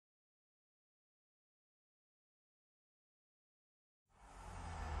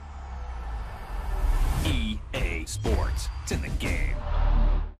EA Sports. It's in the game.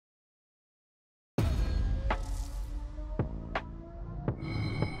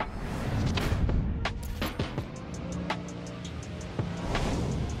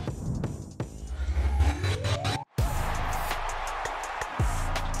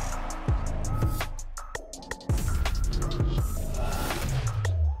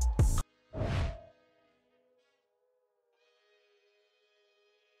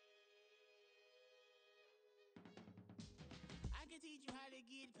 I can teach you how to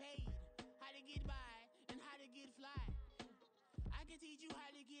get paid, how to get by, and how to get fly. I can teach you how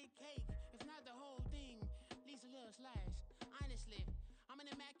to get cake, if not the whole thing, at least a little slice. Honestly, I'm an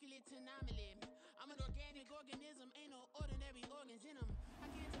immaculate anomaly. I'm an organic organism, ain't no ordinary organs in them. I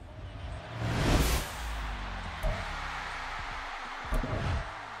can't afford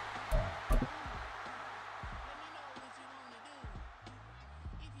Let me know what you wanna do.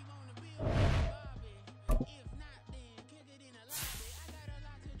 If you wanna build Barbie, if not, then kick it in a lobby. I got a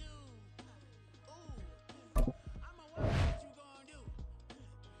lot to do. Ooh, I'ma watch what you gon' do.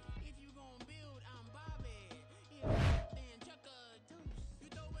 If you gon' build, I'm Bobby. If not, then chuck a deuce. You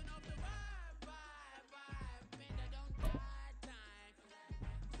throwing off the vibe, and I don't got time.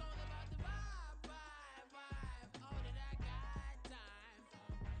 It's all about the vibe, all that I got time.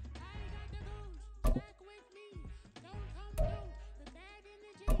 I ain't got the goose, back with me. Don't come through with bad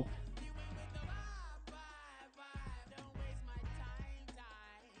energy. You ain't with the vibe, don't waste my time.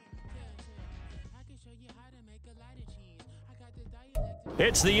 Yeah, I can show you how to make a lot of cheese. I got the dialect.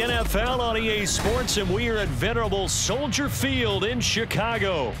 It's the NFL on EA Sports, and we are at venerable Soldier Field in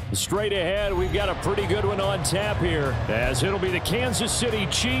Chicago. Straight ahead, we've got a pretty good one on tap here, as it'll be the Kansas City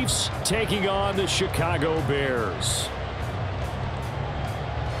Chiefs taking on the Chicago Bears.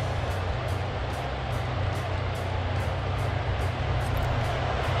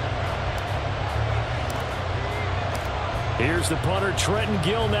 Here's the punter, Trenton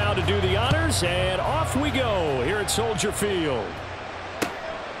Gill, now to do the honors, and off we go here at Soldier Field.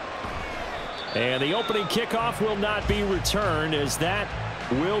 And the opening kickoff will not be returned, as that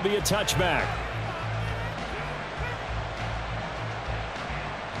will be a touchback.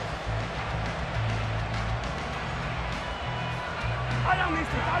 I don't need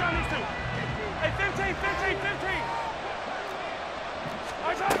to. Hey, 15.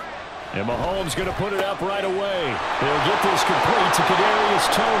 And Mahomes going to put it up right away. He'll get this complete to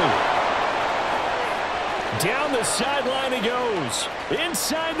Kadarius Toney. Down the sideline he goes.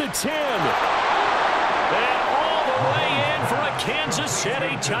 Inside the 10. And all the way in for a Kansas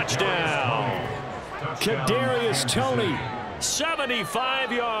City touchdown. Kadarius Toney,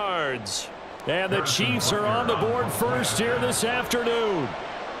 75 yards. And the Chiefs are on the board first here this afternoon.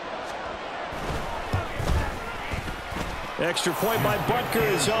 Extra point by Butker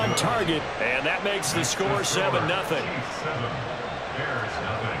is on target, and that makes the score 7-0.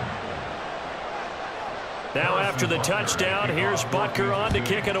 Now after the touchdown, here's Butker on to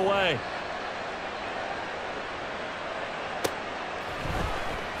kick it away.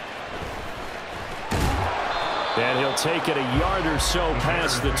 And he'll take it a yard or so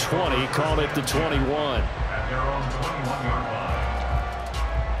past the 20, call it the 21. At their own 21-yard line.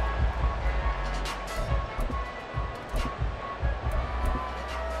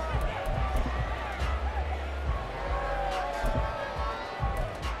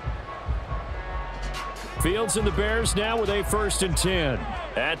 Fields and the Bears now with a 1st and 10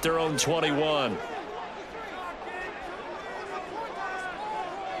 at their own 21.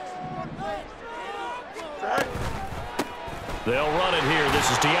 They'll run it here.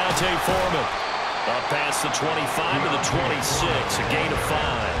 This is Deontay Foreman. Up past the 25 to the 26, a gain of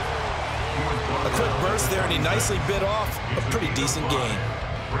 5. A quick burst there, and he nicely bit off a pretty decent gain.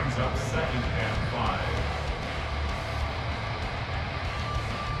 Brings up 2nd and 5.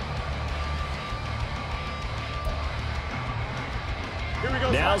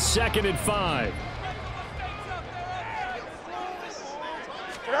 Now 2nd and 5.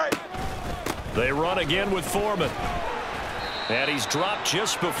 They run again with Foreman. And he's dropped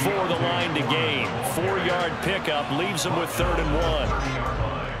just before the line to gain. 4-yard pickup leaves him with 3rd and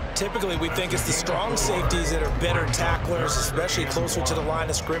 1. Typically, we think it's the strong safeties that are better tacklers, especially closer to the line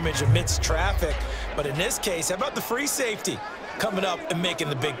of scrimmage amidst traffic. But in this case, how about the free safety coming up and making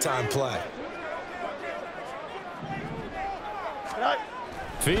the big-time play?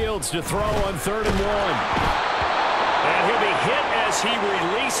 Fields to throw on 3rd and 1. And he'll be hit as he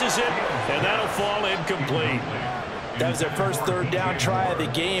releases it, and that'll fall incomplete. That was their first 3rd down try of the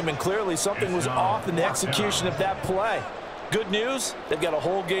game, and clearly something was off in the execution of that play. Good news, they've got a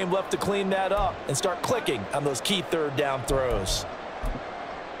whole game left to clean that up and start clicking on those key 3rd down throws.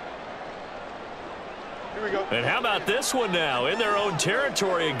 And how about this one now? In their own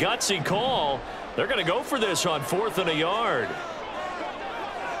territory, a gutsy call. They're going to go for this on 4th and a yard.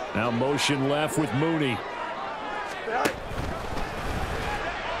 Now motion left with Mooney. That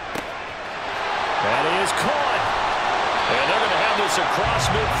is caught. And they're going to have this across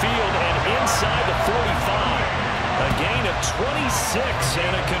midfield and inside the 45. A gain of 26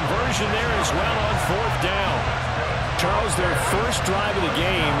 and a conversion there as well on 4th down. Charles, their first drive of the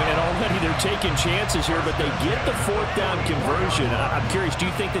game, and already they're taking chances here, but they get the 4th down conversion. I'm curious, do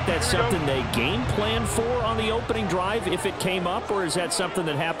you think that that's something they game plan for on the opening drive if it came up, or is that something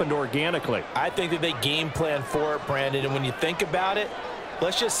that happened organically? I think that they game plan for it, Brandon, and when you think about it,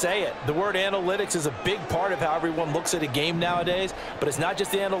 let's just say it. The word analytics is a big part of how everyone looks at a game nowadays, but it's not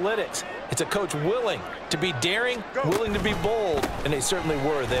just the analytics. It's a coach willing to be daring, willing to be bold, and they certainly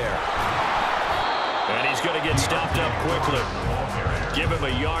were there. And he's going to get stopped up quickly. Give him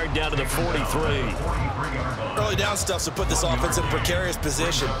a yard down to the 43. Early down stuff to put this offense in a precarious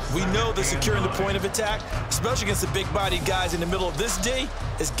position. We know that securing the point of attack, especially against the big-bodied guys in the middle of this D,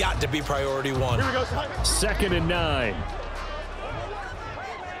 has got to be priority one. 2nd and 9.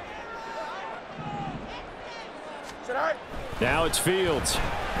 Now it's Fields.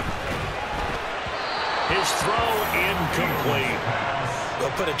 His throw incomplete. They'll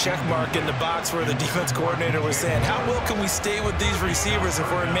put a check mark in the box where the defense coordinator was saying, how well can we stay with these receivers if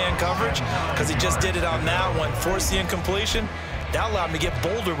we're in man coverage? Because he just did it on that one, forced the incompletion. That allowed him to get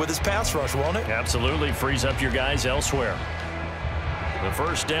bolder with his pass rush, won't it? Absolutely. Frees up your guys elsewhere. The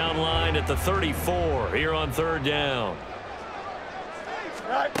 1st down line at the 34 here on 3rd down.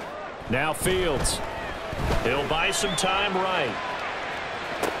 Now Fields. He'll buy some time right.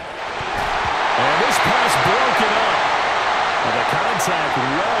 And this pass broken up. And the contact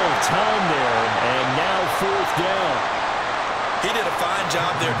well-timed there, and now 4th down. He did a fine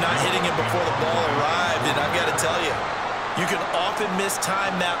job there not hitting him before the ball arrived, and I've got to tell you, you can often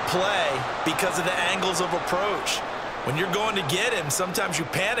mistime that play because of the angles of approach. When you're going to get him, sometimes you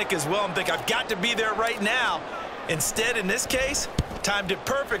panic as well and think, I've got to be there right now. Instead, in this case, timed it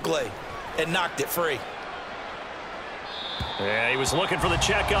perfectly and knocked it free. Yeah, he was looking for the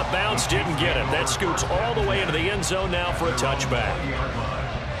check-up bounce, didn't get it. That scoots all the way into the end zone now for a touchback.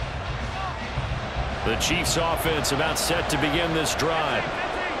 The Chiefs' offense about set to begin this drive.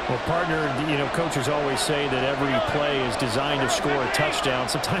 Well, partner, you know, coaches always say that every play is designed to score a touchdown.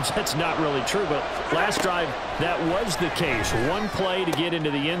 Sometimes that's not really true, but last drive, that was the case. One play to get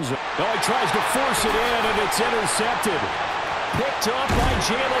into the end zone. Oh, he tries to force it in, and it's intercepted. Picked up by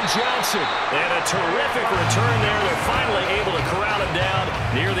Jalen Johnson. And a terrific return there. They're finally able to corral him down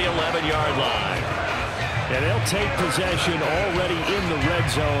near the 11-yard line. And they'll take possession already in the red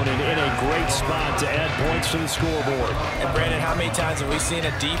zone and in a great spot to add points to the scoreboard. And, Brandon, how many times have we seen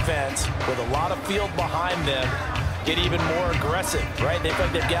a defense with a lot of field behind them get even more aggressive, right? They feel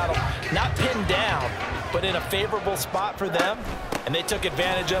like they've got them not pinned down, but in a favorable spot for them. And they took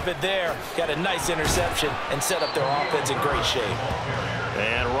advantage of it there, got a nice interception, and set up their offense in great shape.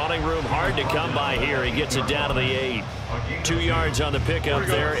 And running room hard to come by here. He gets it down to the 8. 2 yards on the pickup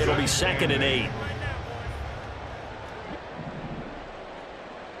there. It'll be 2nd and 8.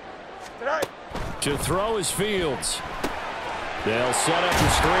 To throw is Fields. They'll set up the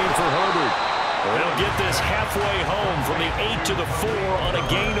screen for Herbert. They'll get this halfway home from the 8 to the 4 on a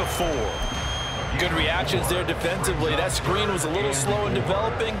gain of 4. Good reactions there defensively. That screen was a little slow in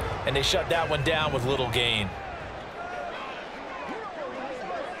developing, and they shut that one down with little gain.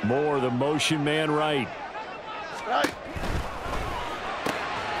 Moore, the motion man right.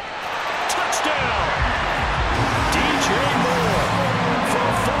 Touchdown! DJ Moore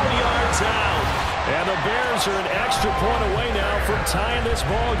from 4 yards out. And the Bears are an extra point away now from tying this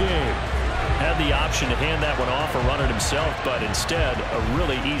ball game. Had the option to hand that one off or run it himself, but instead, a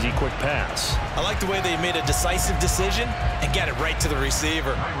really easy, quick pass. I like the way they made a decisive decision and got it right to the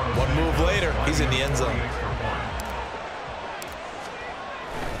receiver. One move later, he's in the end zone.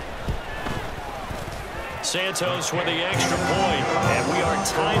 Santos with the extra point, and we are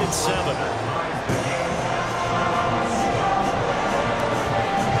tied at 7.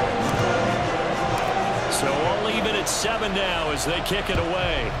 So all even at 7 now as they kick it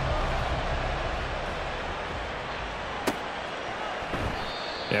away.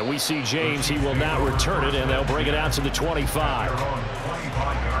 And we see James. He will not return it, and they'll bring it out to the 25.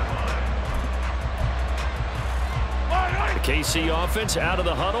 The KC offense out of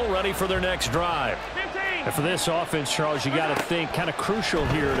the huddle, ready for their next drive. 15. And for this offense, Charles, you got to think kind of crucial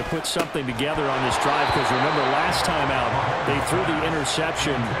here to put something together on this drive, because remember last time out they threw the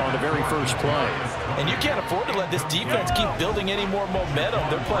interception on the very first play. And you can't afford to let this defense keep building any more momentum.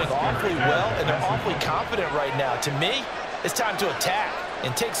 They're playing awfully well, and they're awfully confident right now. To me, it's time to attack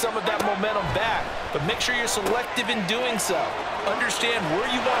and take some of that momentum back, but make sure you're selective in doing so. Understand where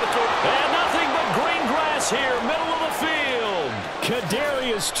you want to throw. And nothing but green grass here, middle of the field.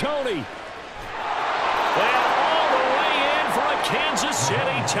 Kadarius Toney. And all the way in for a Kansas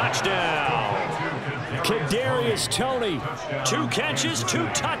City touchdown. Kadarius Toney. 2 catches, 2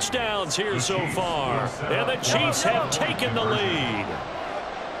 touchdowns here so far. And the Chiefs have taken the lead.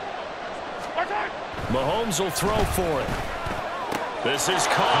 Mahomes will throw for it. This is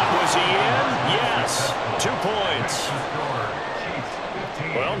caught. Was he in? Yes. 2 points.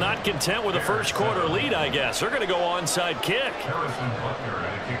 Well, not content with a first quarter lead, I guess. They're going to go onside kick.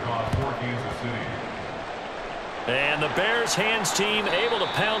 And the Bears hands team able to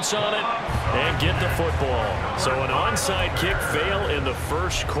pounce on it and get the football. So an onside kick fail in the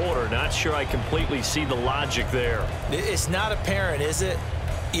first quarter. Not sure I completely see the logic there. It's not apparent, is it?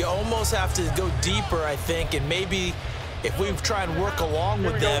 You almost have to go deeper, I think, and maybe if we try and work along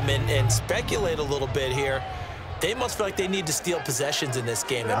with them and speculate a little bit here, they must feel like they need to steal possessions in this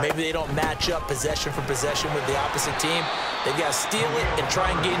game, and maybe they don't match up possession for possession with the opposite team. They've got to steal it and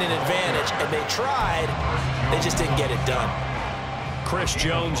try and gain an advantage, and they tried. They just didn't get it done. Chris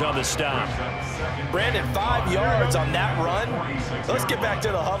Jones on the stop. Brandon, 5 yards on that run. Let's get back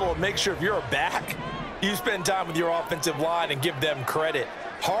to the huddle and make sure if you're a back, you spend time with your offensive line and give them credit.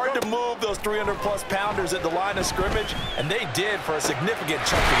 Hard to move those 300-plus pounders at the line of scrimmage, and they did for a significant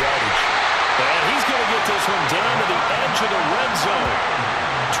chunk of yardage. And he's going to get this one down to the edge of the red zone.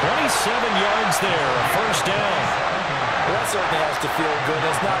 27 yards there, a first down. Well, that certainly has to feel good.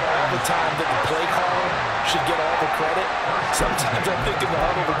 It's not all the time that the play caller should get all the credit. Sometimes I think in the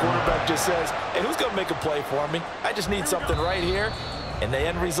huddle, the quarterback just says, hey, who's going to make a play for me? I just need something right here. And the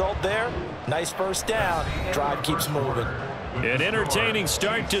end result there, nice first down. Drive keeps moving. An entertaining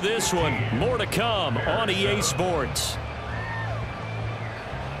start to this one. More to come on EA Sports.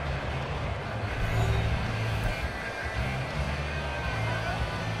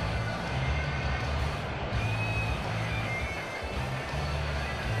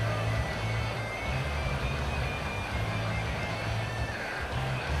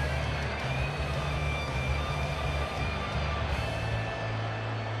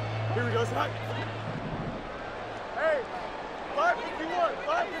 Here we go, Zach. Hey, 551,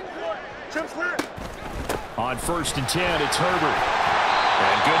 551. Chip's clear. On 1st and 10, it's Herbert.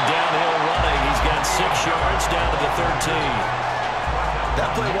 And good downhill running. He's got 6 yards down to the 13.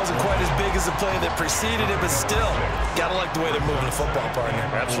 That play wasn't quite as big as the play that preceded it, but still, gotta like the way they're moving the football, partner.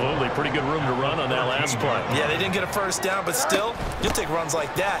 Absolutely. Pretty good room to run on that last play. Yeah, they didn't get a first down, but still, you'll take runs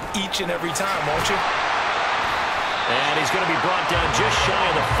like that each and every time, won't you? And he's going to be brought down just shy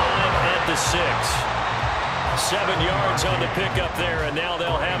of the 5 at the 6. 7 yards on the pickup there, and now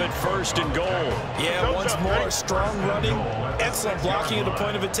they'll have it 1st and goal. Yeah, once more, strong running, excellent blocking at the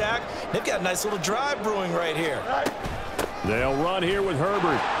point of attack. They've got a nice little drive brewing right here. They'll run here with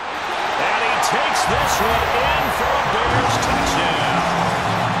Herbert. And he takes this one in for a Bears touchdown.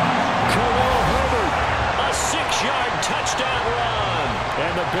 Khalil Herbert. A 6-yard touchdown run.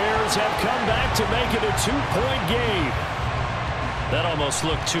 And the Bears have come back to make it a 2-point game. That almost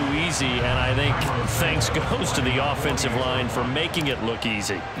looked too easy, and I think thanks goes to the offensive line for making it look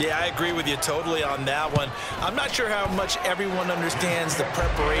easy. Yeah, I agree with you totally on that one. I'm not sure how much everyone understands the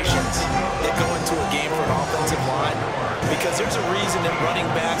preparations that go into a game for an offensive line, because there's a reason that running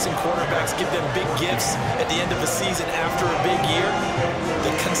backs and quarterbacks give them big gifts at the end of the season after a big year.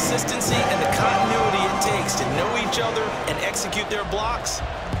 The consistency and the continuity it takes to know each other and execute their blocks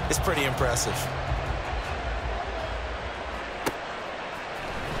is pretty impressive.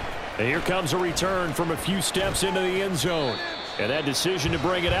 And here comes a return from a few steps into the end zone. And that decision to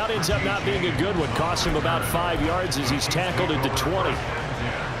bring it out ends up not being a good one. Costs him about 5 yards as he's tackled at the 20.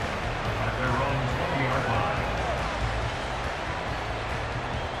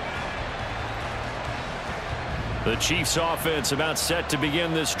 The Chiefs offense about set to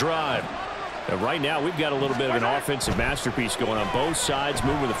begin this drive. And right now, we've got a little bit of an offensive masterpiece going on both sides,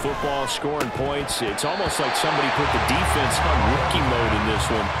 moving the football, scoring points. It's almost like somebody put the defense on rookie mode in this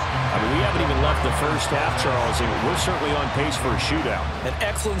one. I mean, we haven't even left the first half, Charles, and we're certainly on pace for a shootout. An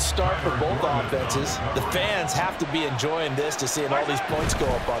excellent start for both offenses. The fans have to be enjoying this to seeing all these points go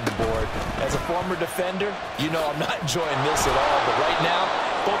up on the board. As a former defender, you know I'm not enjoying this at all. But right now,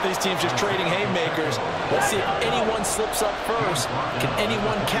 both both these teams just trading haymakers. Let's see if anyone slips up first. Can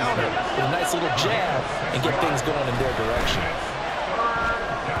anyone counter with a nice little jab and get things going in their direction?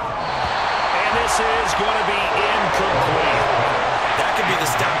 And this is going to be incomplete. That could be the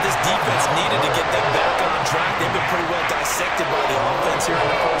stop this defense needed to get them back on track. They've been pretty well dissected by the offense here in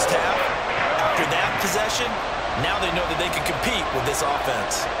the first half. After that possession, now they know that they can compete with this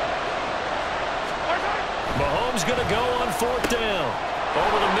offense. Mahomes going to go on 4th down.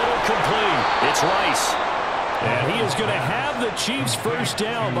 Over the middle, complete. It's Rice. And he is going to have the Chiefs first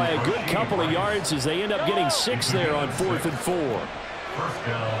down by a good couple of yards as they end up getting 6 there on 4th and 4. First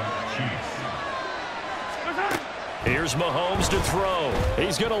down, Chiefs. Here's Mahomes to throw.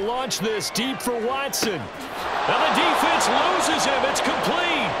 He's going to launch this deep for Watson. And the defense loses him. It's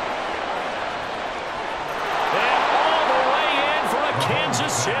complete. And all the way in for a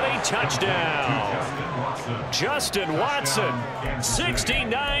Kansas City touchdown. Justin Watson,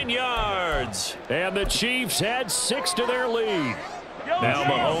 69 yards. And the Chiefs add 6 to their lead. Now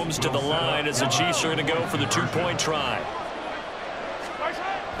Mahomes to the line as the Chiefs are going to go for the 2-point try.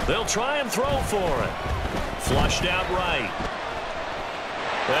 They'll try and throw for it. Flushed out right.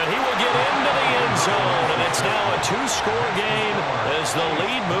 And he will get into the end zone, and it's now a 2-score game as the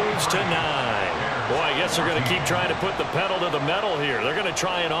lead moves to 9. Boy, I guess they're going to keep trying to put the pedal to the metal here. They're going to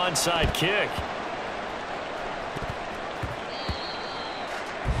try an onside kick.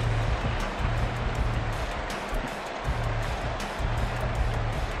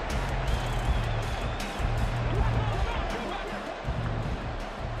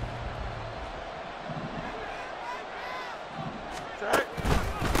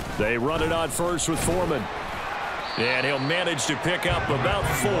 They run it on first with Foreman. And he'll manage to pick up about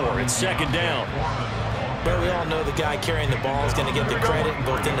 4. It's 2nd down. But we all know the guy carrying the ball is going to get the credit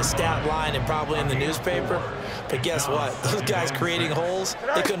both in the stat line and probably in the newspaper. But guess what? Those guys creating holes,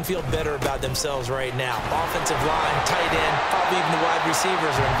 they couldn't feel better about themselves right now. Offensive line, tight end, probably even the wide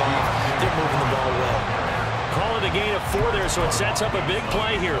receivers are involved. They're moving the ball well. Call it a gain of 4 there, so it sets up a big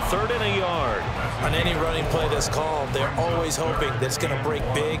play here. 3rd and a yard. On any running play that's called, they're always hoping that it's going to break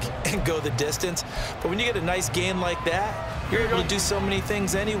big and go the distance. But when you get a nice gain like that, you're able to do so many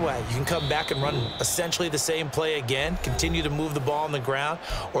things anyway. You can come back and run essentially the same play again, continue to move the ball on the ground,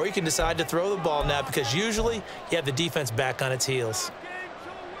 or you can decide to throw the ball now because usually you have the defense back on its heels.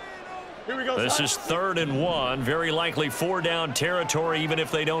 This is 3rd and 1. Very likely 4-down territory, even if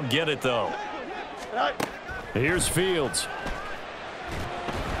they don't get it, though. Here's Fields.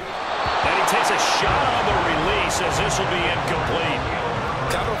 And he takes a shot on the release as this will be incomplete.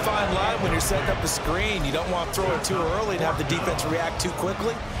 Kind of a fine line when you're setting up the screen. You don't want to throw it too early and have the defense react too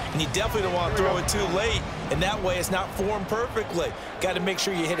quickly. And you definitely don't want to throw it too late. And that way it's not formed perfectly. Got to make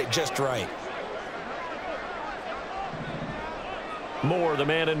sure you hit it just right. Moore, the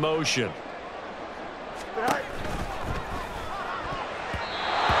man in motion. And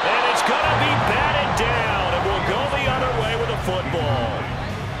it's going to be batted down. And we'll go the other way with a football.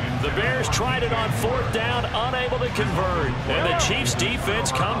 The Bears tried it on 4th down, unable to convert. And the Chiefs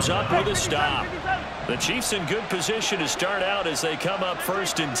defense comes up with a stop. The Chiefs in good position to start out as they come up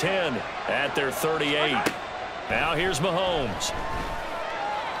 1st and 10 at their 38. Now here's Mahomes.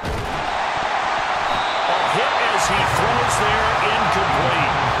 A hit as he throws there,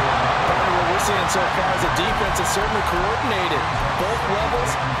 incomplete. What we're seeing so far is the defense is certainly coordinated. Both levels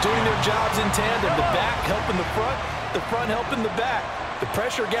doing their jobs in tandem. The back helping the front helping the back. The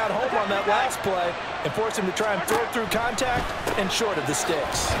pressure got home on that last play and forced him to try and throw through contact and short of the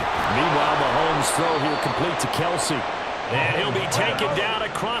sticks. Meanwhile, Mahomes' throw here complete to Kelsey. And he'll be taken down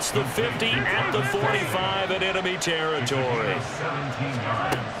across the 50 at the 45 in enemy territory.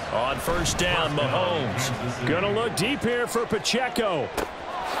 On 1st down, Mahomes. Going to look deep here for Pacheco.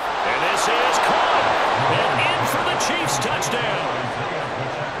 And this is caught. And in for the Chiefs touchdown.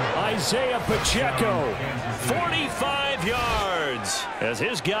 Isaiah Pacheco, 45 yards, as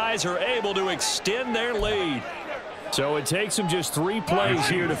his guys are able to extend their lead. So it takes them just 3 plays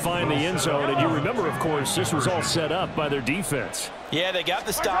here to find the end zone. And you remember, of course, this was all set up by their defense. Yeah, they got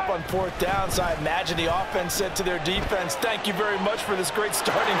the stop on 4th down, so I imagine the offense said to their defense, thank you very much for this great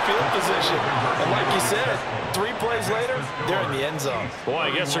starting field position. And like you said, 3 plays later, they're in the end zone. Boy,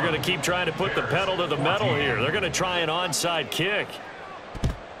 I guess they're going to keep trying to put the pedal to the metal here. They're going to try an onside kick.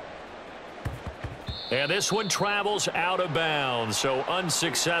 And this one travels out of bounds, so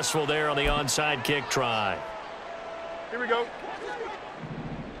unsuccessful there on the onside kick try. Here we go.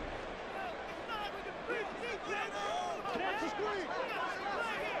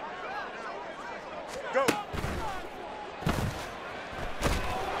 Go.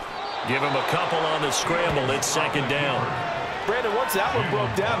 Give him a couple on the scramble. It's 2nd down. Brandon, once that one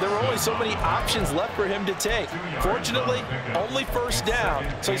broke down, there were only so many options left for him to take. Fortunately, only first down,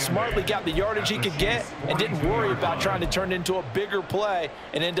 so he smartly got the yardage he could get and didn't worry about trying to turn it into a bigger play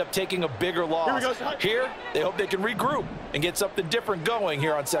and end up taking a bigger loss. Here, they hope they can regroup and get something different going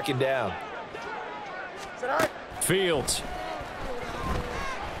here on second down. Fields.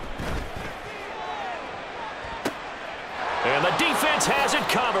 And the defense has it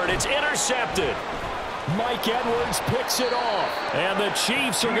covered. It's intercepted. Mike Edwards picks it off. And the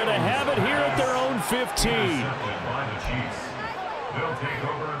Chiefs are going to have it here at their own 15. Intercepted by the Chiefs. They'll take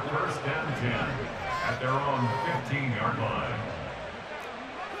over first and 10 at their own 15-yard line.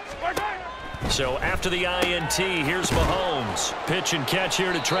 So after the INT, here's Mahomes. Pitch and catch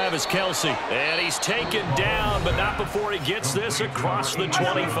here to Travis Kelce. And he's taken down, but not before he gets this across the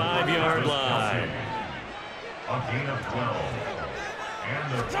 25-yard line. A gain of 12.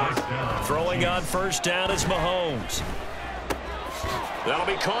 And their first down. Throwing on first down is Mahomes. That'll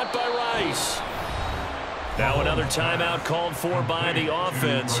be caught by Rice. Now another timeout called for by the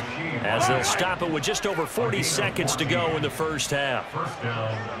offense as they'll stop it with just over 40 seconds to go in the first half. First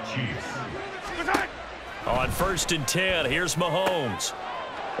down, Chiefs. On first and 10, here's Mahomes.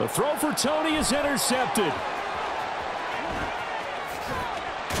 The throw for Tony is intercepted.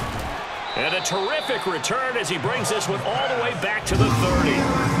 And a terrific return as he brings this one all the way back to the 30.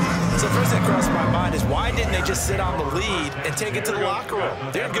 So the first thing that crossed my mind is why didn't they just sit on the lead and take it to the locker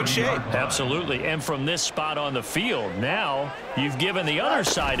room? They're in good shape. Absolutely. And from this spot on the field, now you've given the other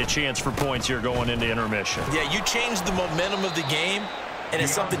side a chance for points here going into intermission. Yeah, you changed the momentum of the game, and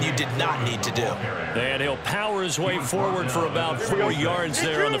it's something you did not need to do. And he'll power his way forward for about 4 yards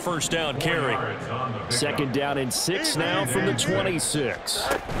there on the first down carry. Second down and 6 now from the 26.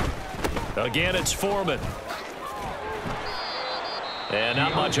 Again, it's Foreman. And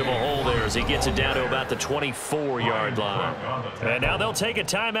not much of a hole there as he gets it down to about the 24-yard line. And now they'll take a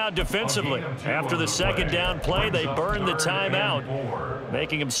timeout defensively. After the second down play, they burn the timeout,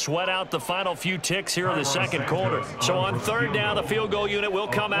 making him sweat out the final few ticks here in the second quarter. So on third down, the field goal unit will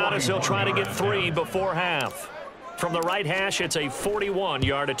come out as they'll try to get 3 before half. From the right hash, it's a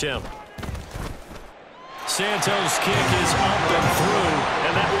 41-yard attempt. Santos' kick is up and through,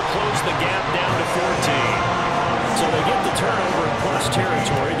 and that will close the gap down to 14. So they get the turnover in plus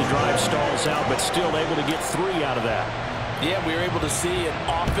territory. The drive stalls out, but still able to get 3 out of that. Yeah, we were able to see an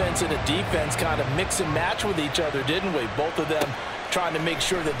offense and a defense kind of mix and match with each other, didn't we? Both of them trying to make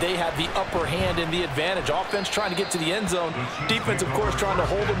sure that they had the upper hand and the advantage. Offense trying to get to the end zone. Defense, of course, trying to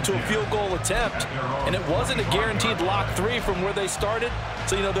hold them to a field goal attempt. And it wasn't a guaranteed lock 3 from where they started.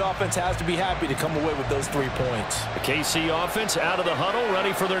 So, you know, the offense has to be happy to come away with those 3 points. The KC offense out of the huddle,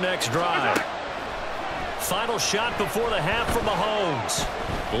 ready for their next drive. Final shot before the half for Mahomes.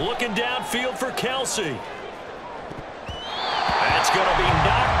 Looking downfield for Kelce. That's going to be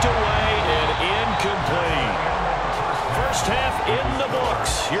knocked away and incomplete. First half in the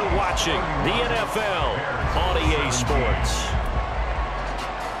books. You're watching the NFL on EA Sports.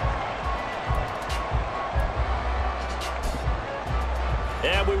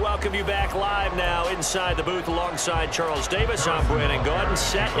 And we welcome you back live now inside the booth alongside Charles Davis. I'm Brandon Gaudin,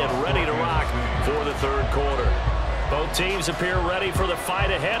 set and ready to rock for the third quarter. Both teams appear ready for the fight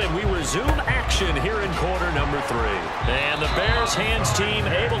ahead, and we resume action here in quarter number 3. And the Bears hands team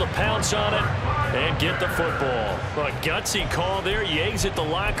able to pounce on it and get the football. A gutsy call there. You exit the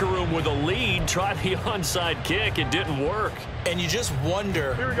locker room with a lead, try the onside kick. It didn't work. And you just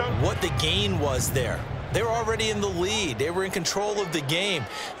wonder what the gain was there. They were already in the lead. They were in control of the game.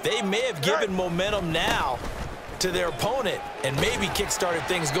 They may have given momentum now to their opponent and maybe kick-started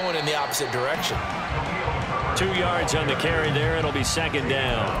things going in the opposite direction. 2 yards on the carry there. It'll be second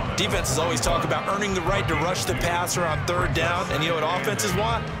down. Defenses always talk about earning the right to rush the passer on third down. And you know what offenses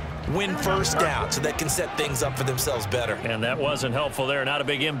want? Win first down so they can set things up for themselves better. And that wasn't helpful there. Not a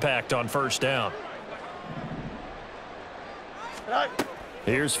big impact on first down.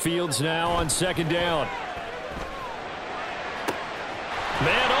 Here's Fields now on second down.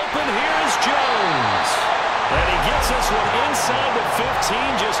 Man open, here's Jones. And he gets this one inside the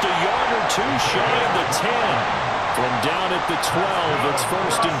 15, just a yard or 2 shy of the 10. From down at the 12, it's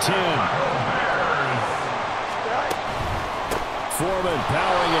first and 10. Foreman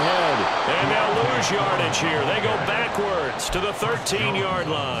powering ahead. And they'll lose yardage here. They go backwards to the 13-yard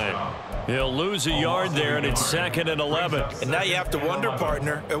line. He'll lose a yard there, and it's second and 11. And now you have to wonder,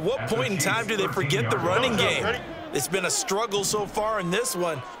 partner, at what point in time do they forget the running game? It's been a struggle so far in this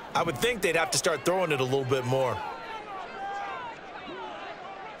one. I would think they'd have to start throwing it a little bit more.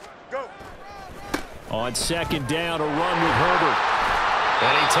 Go. On second down, a run with Herbert.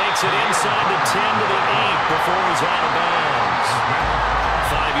 And he takes it inside the 10 to the 8 before he's out of bounds.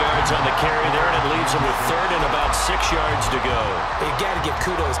 yards on the carry there, and it leaves them with 3rd and about 6 yards to go. You've got to give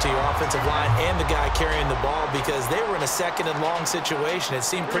kudos to your offensive line and the guy carrying the ball because they were in a 2nd and long situation. It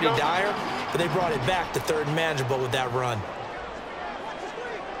seemed pretty dire, but they brought it back to 3rd and manageable with that run.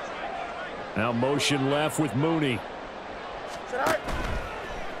 Now motion left with Mooney. To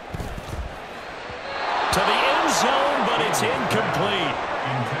the end zone, but it's incomplete.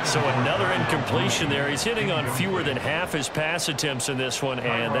 So another incompletion there. He's hitting on fewer than half his pass attempts in this one,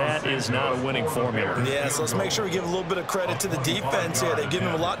 and that is not a winning formula. Yeah, so let's make sure we give a little bit of credit to the defense here. They've given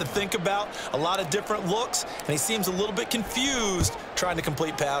him a lot to think about, a lot of different looks, and he seems a little bit confused trying to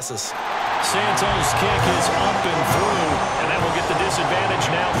complete passes. Santos' kick is up and through, and that will get the disadvantage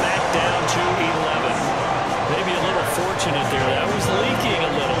now back down to 11. Maybe a little fortunate there. That was leaking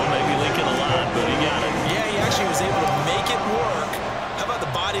a little, maybe leaking a lot, but he got it. Yeah, he actually was able to make it work. How about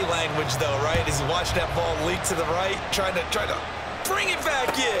the body language, though, right? As he watched that ball leak to the right, trying to bring it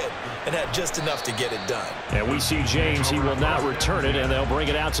back in, and had just enough to get it done. And we see James. He will not return it, and they'll bring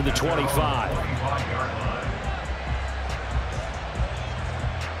it out to the 25.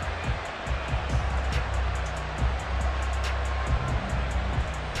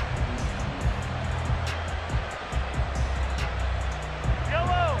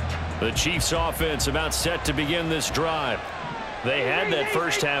 The Chiefs offense about set to begin this drive. They had that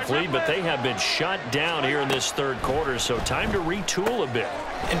first half lead, but they have been shut down here in this 3rd quarter, so time to retool a bit.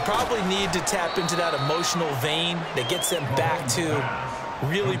 And probably need to tap into that emotional vein that gets them back to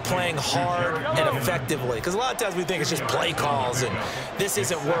really playing hard and effectively. Because a lot of times we think it's just play calls and this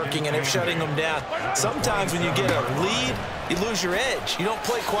isn't working and they're shutting them down. Sometimes when you get a lead, you lose your edge. You don't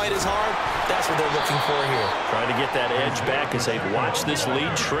play quite as hard. That's what they're looking for here. Trying to get that edge back as they've watched this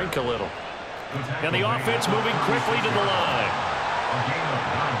lead shrink a little. And the offense moving quickly to the line.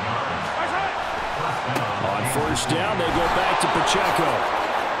 On 1st down, they go back to Pacheco.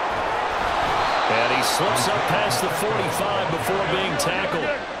 And he slips up past the 45 before being tackled.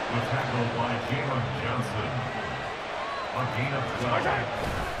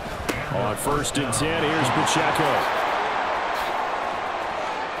 On 1st and 10, here's Pacheco.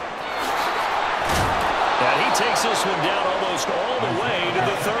 And he takes this one down almost all the way to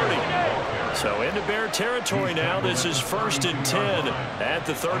the 30. So into Bear territory now. This is 1st and 10 at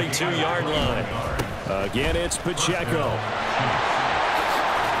the 32-yard line. Again, it's Pacheco.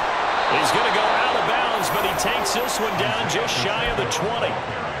 He's going to go out of bounds, but he takes this one down just shy of the 20.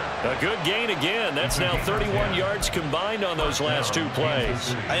 A good gain again. That's now 31 yards combined on those last 2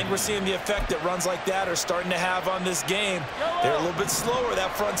 plays. I think we're seeing the effect that runs like that are starting to have on this game. They're a little bit slower,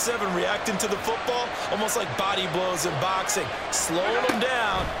 that front 7, reacting to the football, almost like body blows in boxing, slowing them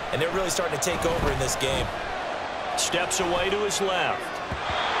down, and they're really starting to take over in this game. Steps away to his left.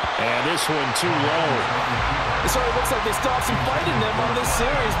 And this one too low. It sort of looks like they still have some fight in them on this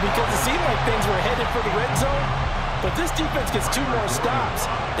series because it seemed like things were headed for the red zone. But this defense gets 2 more stops.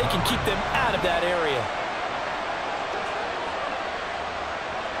 They can keep them out of that area.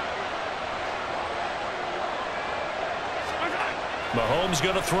 Mahomes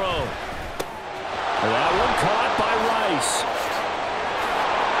going to throw. That one caught by Rice.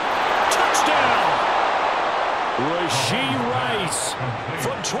 Touchdown! Rashee Rice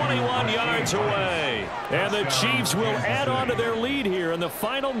from 21 yards away. And the Chiefs will add on to their lead here in the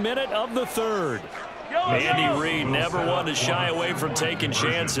final minute of the 3rd. Andy Reid never one to shy away from taking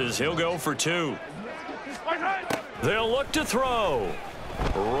chances. He'll go for 2. They'll look to throw.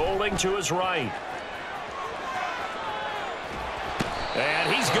 Rolling to his right.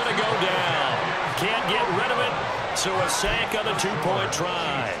 And he's going to go down. Can't get rid of it. So a sack on the 2-point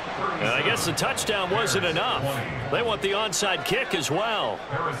try. And I guess the touchdown wasn't enough. They want the onside kick as well.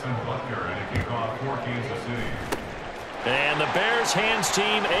 Harrison Butker and a kickoff for Kansas City. And the Bears hands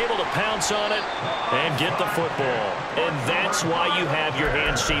team able to pounce on it and get the football. And that's why you have your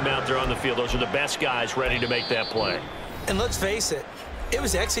hands team out there on the field. Those are the best guys ready to make that play. And let's face it, it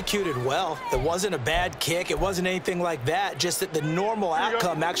was executed well. It wasn't a bad kick. It wasn't anything like that, just that the normal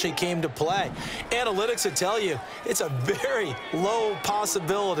outcome actually came to play. Analytics would tell you it's a very low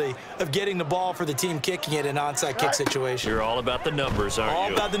possibility of getting the ball for the team kicking it in an onside kick situation. You're all about the numbers, aren't you?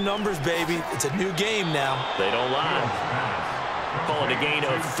 All about the numbers, baby. It's a new game now. They don't lie. Calling a gain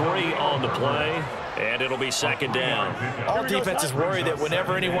of 3 on the play. And it'll be 2nd down. All defenses worry that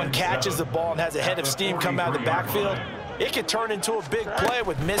whenever anyone catches the ball and has a head of steam come out of the backfield, it could turn into a big play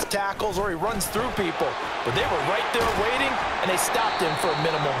with missed tackles or he runs through people. But they were right there waiting, and they stopped him for a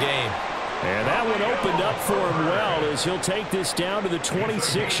minimal gain. And that one opened up for him well as he'll take this down to the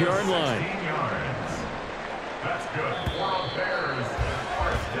 26-yard line. That's good. Bears,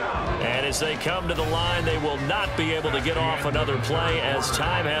 first down. And As they come to the line, they will not be able to get off another play as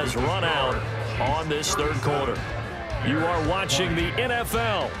time has run out on this third quarter. You are watching the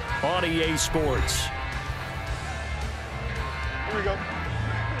NFL on EA Sports. Here we go.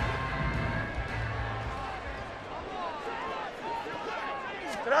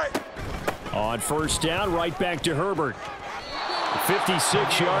 Tonight. On first down, right back to Herbert.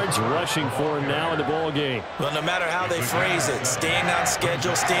 56 yards rushing for him now in the ball game. Well, no matter how they phrase it, staying on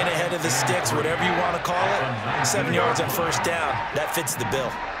schedule, staying ahead of the sticks, whatever you want to call it, 7 yards on first down, that fits the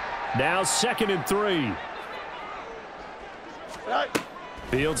bill. Now 2nd and 3. Tonight.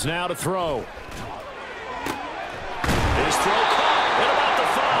 Fields now to throw. His throw caught at about the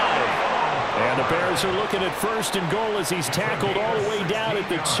 5. And the Bears are looking at 1st and goal as he's tackled all the way down at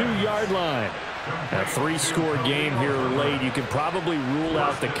the 2-yard line. A 3-score game here late. You can probably rule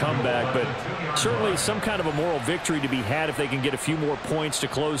out the comeback, but certainly some kind of a moral victory to be had if they can get a few more points to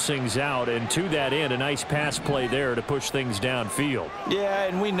close things out. And to that end, a nice pass play there to push things downfield. Yeah,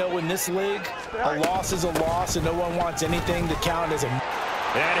 and we know in this league, a loss is a loss, and no one wants anything to count as a...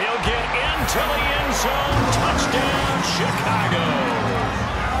 And he'll get into the end zone. Touchdown, Chicago.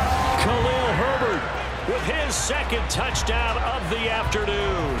 Khalil Herbert with his 2nd touchdown of the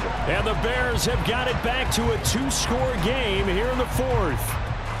afternoon. And the Bears have got it back to a 2-score game here in the 4th.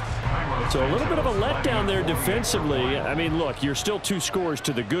 So a little bit of a letdown there defensively. I mean, look, you're still 2 scores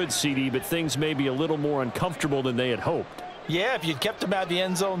to the good, CD, but things may be a little more uncomfortable than they had hoped. Yeah, if you'd kept them out of the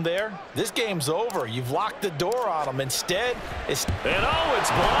end zone there, this game's over. You've locked the door on them. Instead, it's... And oh,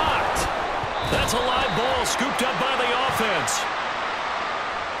 it's blocked. That's a live ball scooped up by the offense.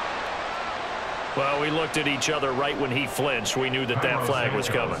 Well, we looked at each other right when he flinched. We knew that that flag was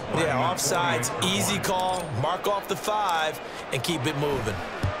coming. Yeah, offsides, easy call, mark off the 5, and keep it moving.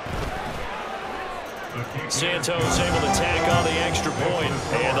 Santos able to tack on the extra point,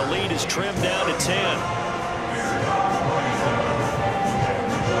 and the lead is trimmed down to 10.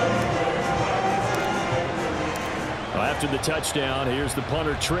 After the touchdown, here's the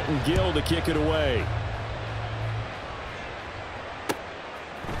punter Trenton Gill to kick it away.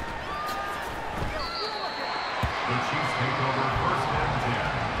 The Chiefs take over 1st and 10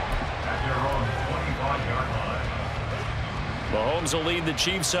 at their own 25-yard line. Mahomes will lead the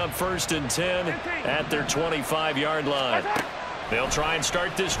Chiefs up 1st and 10 at their 25-yard line. They'll try and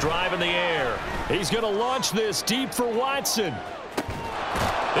start this drive in the air. He's going to launch this deep for Watson.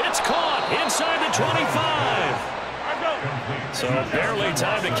 It's caught inside the 25. So barely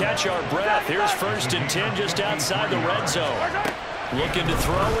time to catch our breath. Here's 1st and 10 just outside the red zone. Looking to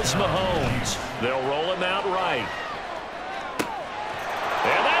throw is Mahomes. They'll roll him out right.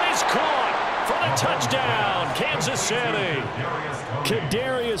 And that is caught for the touchdown, Kansas City.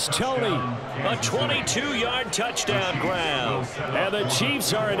 Kadarius Toney, a 22-yard touchdown grab. And the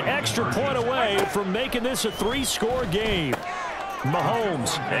Chiefs are an extra point away from making this a 3-score game.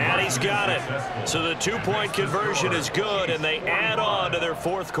 Mahomes, and he's got it. So the 2-point conversion is good, and they add on to their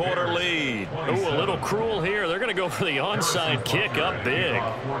 4th quarter lead. Ooh, a little cruel here. They're going to go for the onside kick up big.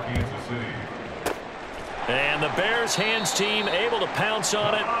 And the Bears hands team able to pounce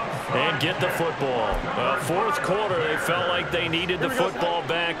on it and get the football. 4th quarter, they felt like they needed the football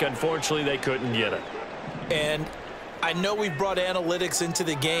back. Unfortunately, they couldn't get it. And I know we brought analytics into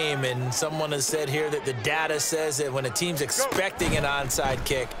the game, and someone has said here that the data says that when a team's expecting an onside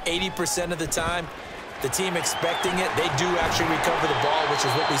kick, 80% of the time, the team expecting it, they do actually recover the ball, which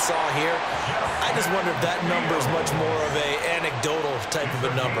is what we saw here. I just wonder if that number is much more of an anecdotal type of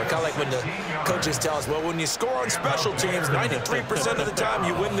a number. Kind of like when the coaches tell us, well, when you score on special teams, 93% of the time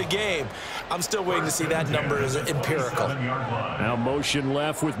you win the game. I'm still waiting to see that number as empirical. Now motion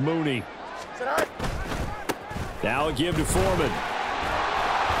left with Mooney. Now a give to Foreman.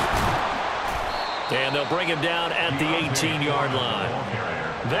 And they'll bring him down at the 18-yard line.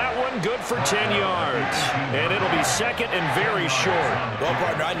 That one good for 10 yards. And it'll be 2nd and very short. Well,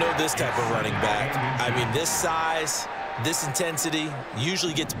 partner, I know this type of running back. I mean, this size, this intensity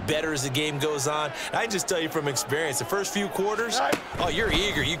usually gets better as the game goes on. I can just tell you from experience, the first few quarters, oh, you're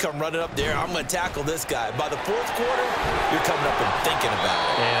eager. You come running up there, I'm going to tackle this guy. By the 4th quarter, you're coming up and thinking about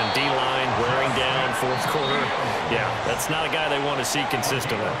it. And D-line wearing down 4th quarter. Yeah, that's not a guy they want to see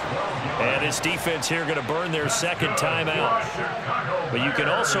consistently. And his defense here going to burn their 2nd timeout. But you can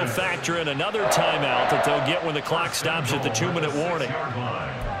also factor in another timeout that they'll get when the clock stops at the 2-minute warning.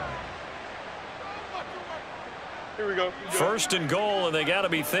 Here we go. 1st and goal, and they got to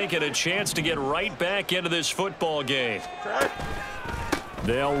be thinking a chance to get right back into this football game.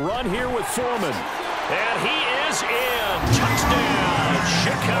 They'll run here with Foreman. And he is in. Touchdown,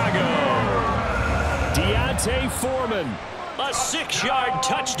 Chicago. D'Onta Foreman, A 6-yard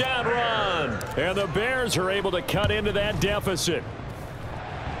touchdown run. And the Bears are able to cut into that deficit.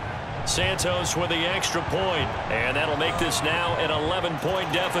 Santos with the extra point, and that'll make this now an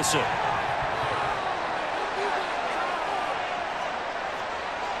 11-point deficit.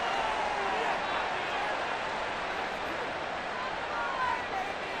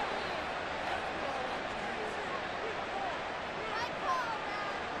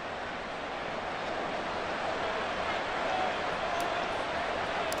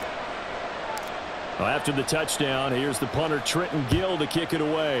 Well, after the touchdown, here's the punter Trenton Gill to kick it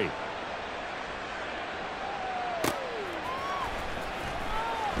away.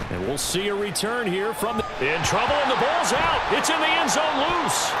 And we'll see a return here from the... In trouble, and the ball's out. It's in the end zone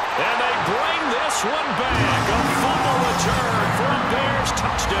loose. And they bring this one back. A fumble return for a Bears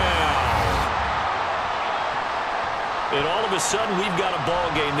touchdown. And all of a sudden, we've got a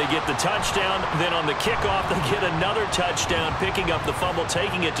ball game. They get the touchdown, then on the kickoff, they get another touchdown, picking up the fumble,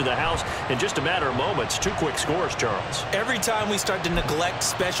 taking it to the house in just a matter of moments. 2 quick scores, Charles. Every time we start to neglect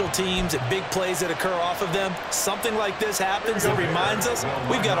special teams and big plays that occur off of them, something like this happens that reminds us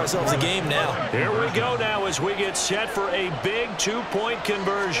we've got ourselves a game now. Here we go now as we get set for a big 2-point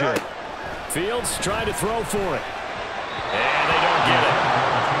conversion. Fields trying to throw for it. And they don't get it.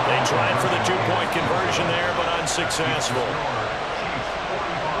 They tried for the 2-point conversion there, but unsuccessful.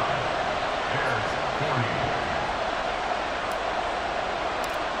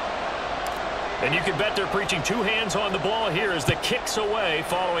 And you can bet they're preaching 2 hands on the ball here as the kick's away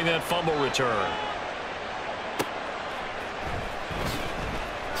following that fumble return.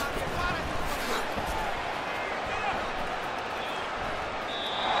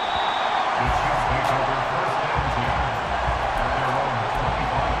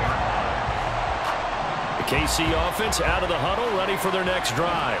 KC offense out of the huddle, ready for their next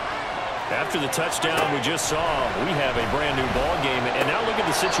drive. After the touchdown we just saw, we have a brand new ball game. And now look at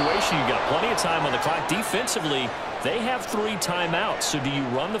the situation. You've got plenty of time on the clock. Defensively, they have 3 timeouts. So do you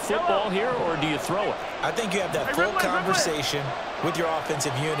run the football here or do you throw it? I think you have that full conversation with your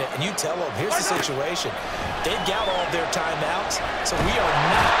offensive unit, and you tell them, here's the situation. They've got all their timeouts, so we are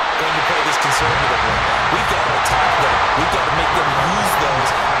not going to play this conservatively. We've got to attack them. We've got to make them use those,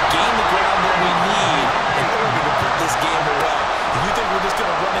 gain the ground that we need in order to put this game away. If you think we're just going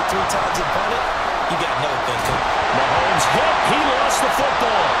to run it 3 times and punt it, you got no thinking. Mahomes hit. He lost the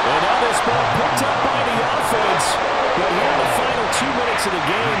football. And now this ball picked up by the offense. But here in the final 2 minutes of the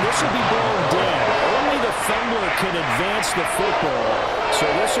game, this will be blown dead. Only the fumbler can advance the football. So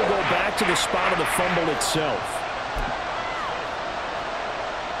this will go back to the spot of the fumble itself.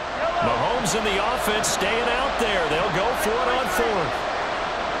 Mahomes and the offense staying out there. They'll go for it on 4th.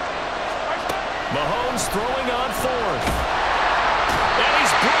 Mahomes throwing on 4th. And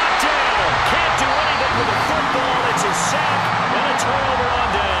he's brought down. Can't do anything with the football. It's a sack and a turnover on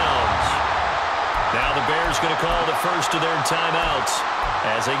downs. Now the Bears going to call the first of their timeouts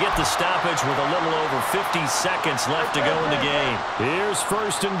as they get the stoppage with a little over 50 seconds left to go in the game. Here's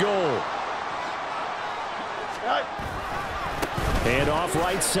 1st and goal. And off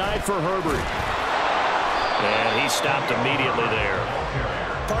right side for Herbert. And he stopped immediately there.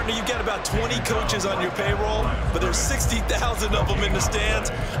 Partner, you've got about 20 coaches on your payroll, but there's 60,000 of them in the stands.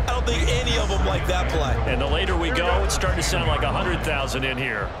 I don't think any of them like that play. And the later we go, it's starting to sound like 100,000 in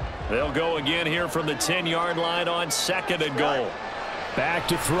here. They'll go again here from the 10-yard line on 2nd and goal. Back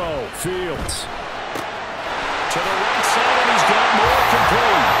to throw. Fields. To the right side, and he's got more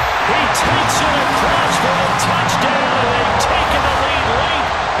complete. He takes it across for a touchdown, and they've taken the lead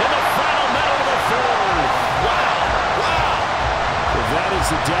late in the final minute of the 4th. Wow. That is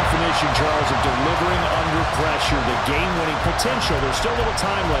the definition, Charles, of delivering under pressure. The game-winning potential. There's still a little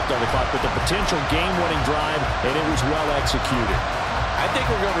time left on the clock, but the potential game-winning drive, and it was well executed. I think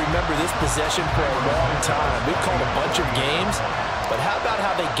we're going to remember this possession for a long time. We've called a bunch of games, but how about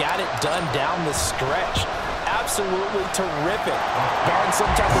how they got it done down the stretch? Absolutely terrific. Barring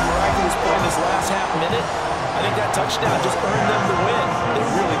some type of miraculous play in this last half minute, I think that touchdown just earned them the win. They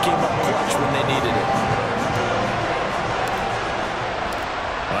really came up clutch when they needed it.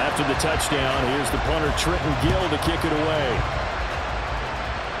 After the touchdown, here's the punter Trenton Gill to kick it away.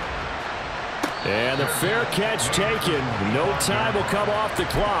 And the fair catch taken. No time will come off the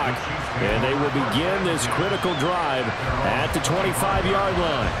clock. And they will begin this critical drive at the 25-yard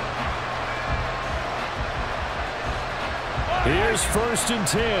line. Here's 1st and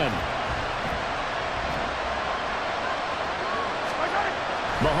 10.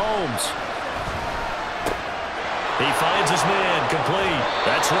 Mahomes. He finds his man complete.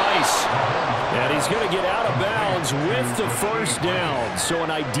 That's Rice. And he's going to get out of bounds with the first down. So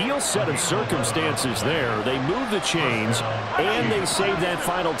an ideal set of circumstances there. They move the chains, and they save that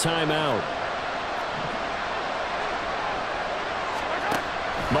final timeout.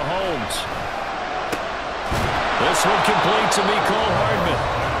 Mahomes. This one complete to Mecole Hardman.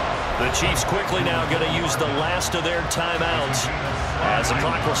 The Chiefs quickly now going to use the last of their timeouts as the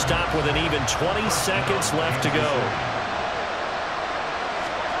clock will stop with an even 20 seconds left to go.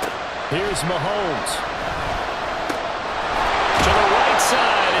 Here's Mahomes. To the right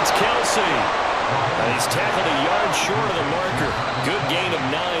side, it's Kelsey. And he's tackled a yard short of the marker. Good gain of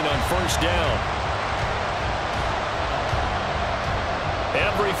 9 on first down.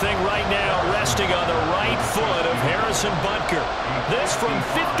 Everything right now resting on the right foot of Harrison Butker. This from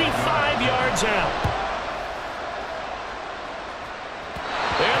 55 yards out.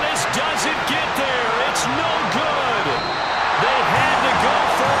 And this doesn't get there. It's no good. They had to go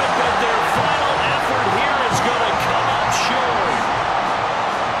for it, but their final effort here is going to come up short.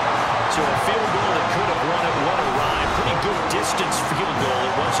 So a field goal that could have won it, what a ride. Pretty good distance field goal.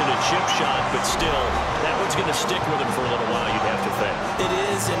 It wasn't a chip shot, but still, that one's going to stick with him for a little while, you'd have to think. It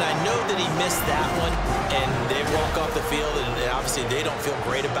is, and I know that he missed that one, and they walk off the field, and obviously they don't feel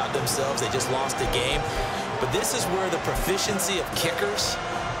great about themselves. They just lost the game. But this is where the proficiency of kickers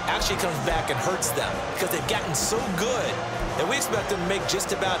actually comes back and hurts them because they've gotten so good that we expect them to make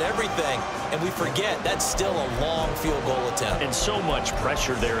just about everything, and we forget that's still a long field goal attempt. And so much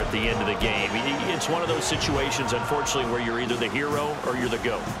pressure there at the end of the game. It's one of those situations, unfortunately, where you're either the hero or you're the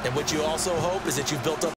GOAT. And what you also hope is that you've built up